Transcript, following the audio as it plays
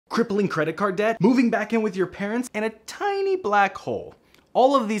crippling credit card debt, moving back in with your parents, and a tiny black hole.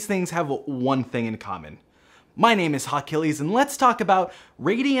 All of these things have one thing in common. My name is Achilles, and let's talk about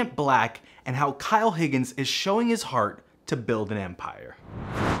Radiant Black and how Kyle Higgins is showing his heart to build an empire.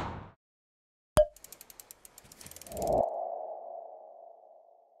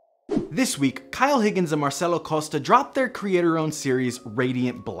 This week, Kyle Higgins and Marcelo Costa dropped their creator-owned series,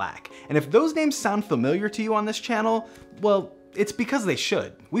 Radiant Black. And if those names sound familiar to you on this channel, well, it's because they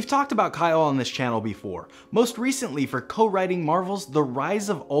should. We've talked about Kyle on this channel before, most recently for co-writing Marvel's The Rise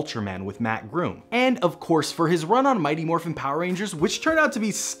of Ultraman with Matt Groom. And of course for his run on Mighty Morphin Power Rangers, which turned out to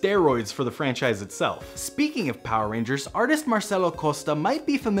be steroids for the franchise itself. Speaking of Power Rangers, artist Marcelo Costa might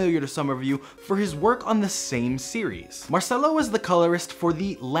be familiar to some of you for his work on the same series. Marcelo was the colorist for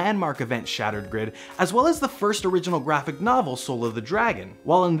the landmark event Shattered Grid, as well as the first original graphic novel Soul of the Dragon.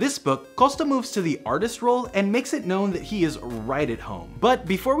 While in this book, Costa moves to the artist role and makes it known that he is right at home. But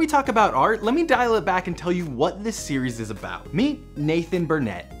before we talk about art, let me dial it back and tell you what this series is about. Meet Nathan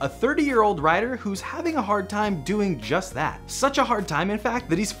Burnett, a 30-year-old writer who's having a hard time doing just that. Such a hard time, in fact,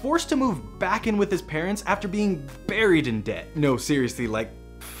 that he's forced to move back in with his parents after being buried in debt. No, seriously, like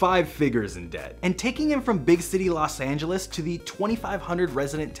 5 figures in debt. And taking him from big city Los Angeles to the 2,500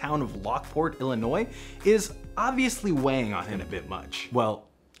 resident town of Lockport, Illinois is obviously weighing on him a bit much. Well,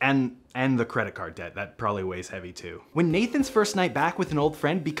 and the credit card debt, that probably weighs heavy too. When Nathan's first night back with an old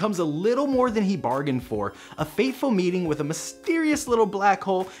friend becomes a little more than he bargained for, a fateful meeting with a mysterious little black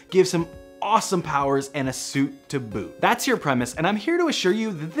hole gives him awesome powers and a suit to boot. That's your premise, and I'm here to assure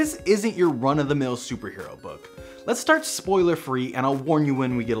you that this isn't your run-of-the-mill superhero book. Let's start spoiler-free, and I'll warn you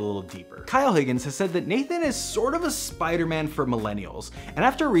when we get a little deeper. Kyle Higgins has said that Nathan is sort of a Spider-Man for millennials, and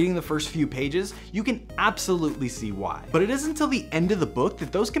after reading the first few pages, you can absolutely see why. But it isn't until the end of the book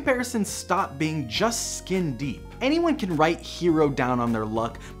that those comparisons stop being just skin deep. Anyone can write hero down on their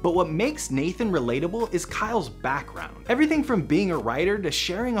luck, but what makes Nathan relatable is Kyle's background. Everything from being a writer to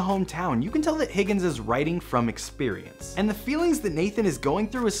sharing a hometown, you can tell that Higgins is writing from experience. And the feelings that Nathan is going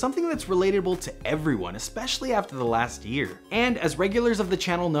through is something that's relatable to everyone, especially after the last year. And as regulars of the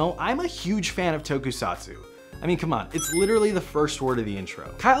channel know, I'm a huge fan of Tokusatsu. I mean, come on, it's literally the first word of the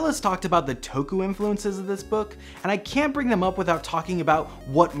intro. Kyle has talked about the Toku influences of this book, and I can't bring them up without talking about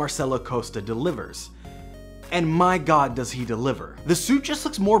what Marcelo Costa delivers. And my god, does he deliver. The suit just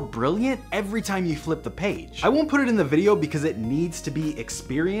looks more brilliant every time you flip the page. I won't put it in the video because it needs to be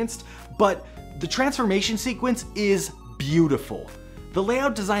experienced, but the transformation sequence is beautiful. The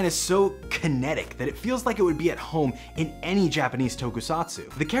layout design is so kinetic that it feels like it would be at home in any Japanese tokusatsu.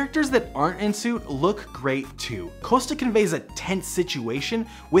 The characters that aren't in suit look great too. Costa conveys a tense situation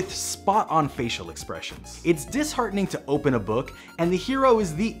with spot-on facial expressions. It's disheartening to open a book and the hero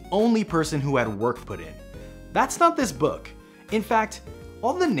is the only person who had work put in. That's not this book. In fact,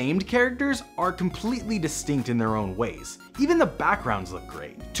 all the named characters are completely distinct in their own ways. Even the backgrounds look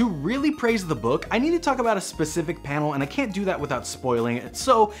great. To really praise the book, I need to talk about a specific panel and I can't do that without spoiling it,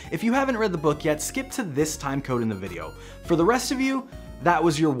 so if you haven't read the book yet, skip to this time code in the video. For the rest of you, that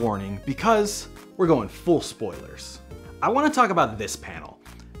was your warning because we're going full spoilers. I want to talk about this panel.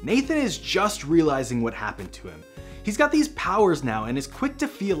 Nathan is just realizing what happened to him. He's got these powers now and is quick to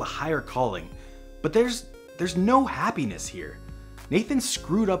feel a higher calling, but there's no happiness here. Nathan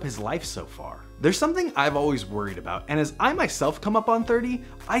screwed up his life so far. There's something I've always worried about, and as I myself come up on 30,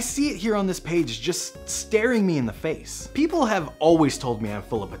 I see it here on this page just staring me in the face. People have always told me I'm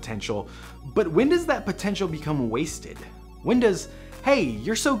full of potential, but when does that potential become wasted? When does, hey,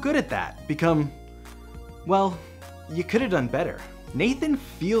 you're so good at that, become, well, you could have done better? Nathan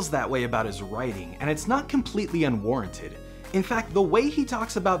feels that way about his writing, and it's not completely unwarranted. In fact, the way he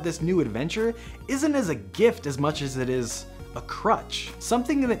talks about this new adventure isn't as a gift as much as it is a crutch.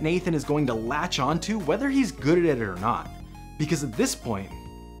 Something that Nathan is going to latch onto whether he's good at it or not. Because at this point,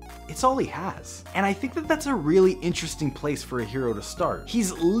 it's all he has. And I think that that's a really interesting place for a hero to start.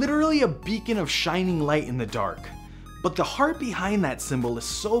 He's literally a beacon of shining light in the dark. But the heart behind that symbol is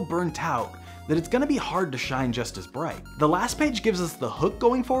so burnt out that it's gonna be hard to shine just as bright. The last page gives us the hook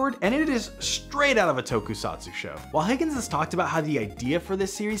going forward, and it is straight out of a tokusatsu show. While Higgins has talked about how the idea for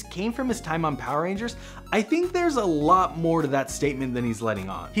this series came from his time on Power Rangers, I think there's a lot more to that statement than he's letting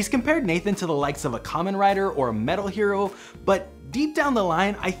on. He's compared Nathan to the likes of a Kamen Rider or a Metal Hero, but deep down the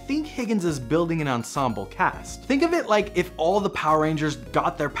line, I think Higgins is building an ensemble cast. Think of it like if all the Power Rangers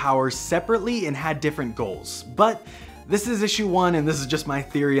got their powers separately and had different goals. But this is issue 1 and this is just my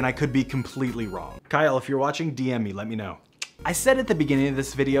theory and I could be completely wrong. Kyle, if you're watching, DM me, let me know. I said at the beginning of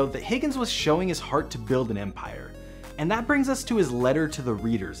this video that Higgins was showing his heart to build an empire. And that brings us to his letter to the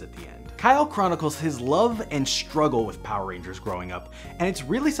readers at the end. Kyle chronicles his love and struggle with Power Rangers growing up, and it's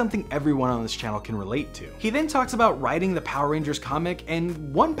really something everyone on this channel can relate to. He then talks about writing the Power Rangers comic,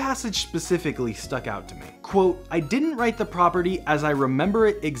 and one passage specifically stuck out to me. Quote, "I didn't write the property as I remember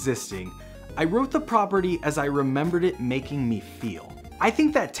it existing. I wrote the property as I remembered it making me feel." I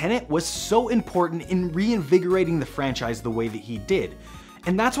think that tenet was so important in reinvigorating the franchise the way that he did.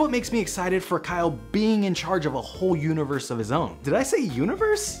 And that's what makes me excited for Kyle being in charge of a whole universe of his own. Did I say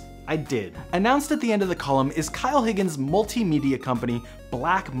universe? I did. Announced at the end of the column is Kyle Higgins' multimedia company,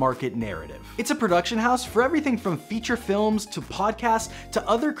 Black Market Narrative. It's a production house for everything from feature films to podcasts to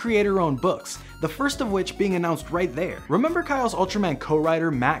other creator-owned books, the first of which being announced right there. Remember Kyle's Ultraman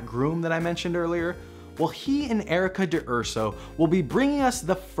co-writer Matt Groom that I mentioned earlier? Well, he and Erica DeUrso will be bringing us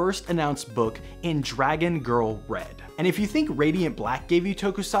the first announced book in Dragon Girl Red. And if you think Radiant Black gave you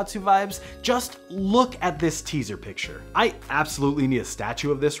Tokusatsu vibes, just look at this teaser picture. I absolutely need a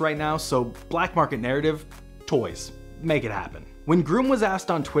statue of this right now, so Black Market Narrative, toys, make it happen. When Groom was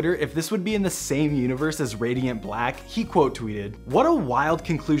asked on Twitter if this would be in the same universe as Radiant Black, he quote tweeted, "What a wild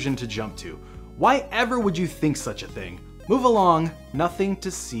conclusion to jump to. Why ever would you think such a thing? Move along, nothing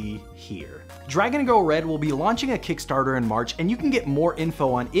to see here." Dragon Girl Red will be launching a Kickstarter in March, and you can get more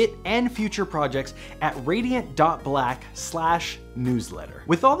info on it and future projects at radiant.black/newsletter.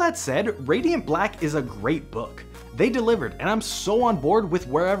 With all that said, Radiant Black is a great book. They delivered, and I'm so on board with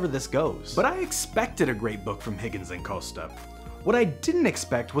wherever this goes. But I expected a great book from Higgins and Costa. What I didn't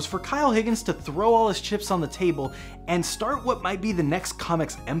expect was for Kyle Higgins to throw all his chips on the table and start what might be the next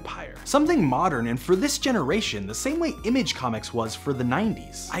comics empire. Something modern and for this generation, the same way Image Comics was for the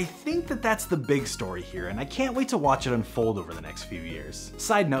 90s. I think that that's the big story here, and I can't wait to watch it unfold over the next few years.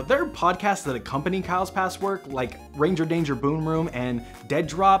 Side note, there are podcasts that accompany Kyle's past work, like Ranger Danger Boom Room and Dead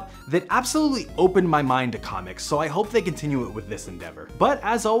Drop, that absolutely opened my mind to comics, so I hope they continue it with this endeavor. But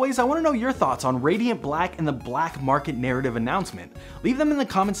as always, I want to know your thoughts on Radiant Black and the Black Market Narrative announcement. Leave them in the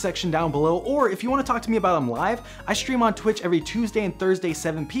comments section down below, or if you want to talk to me about them live, I stream on Twitch every Tuesday and Thursday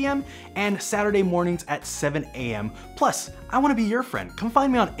 7 p.m. and Saturday mornings at 7 a.m. Plus, I want to be your friend. Come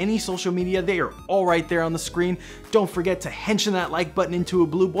find me on any social media. They are all right there on the screen. Don't forget to henshin that like button into a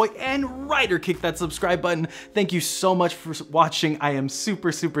blue boy and rider kick that subscribe button. Thank you so much for watching. I am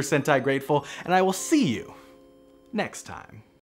super Sentai grateful, and I will see you next time.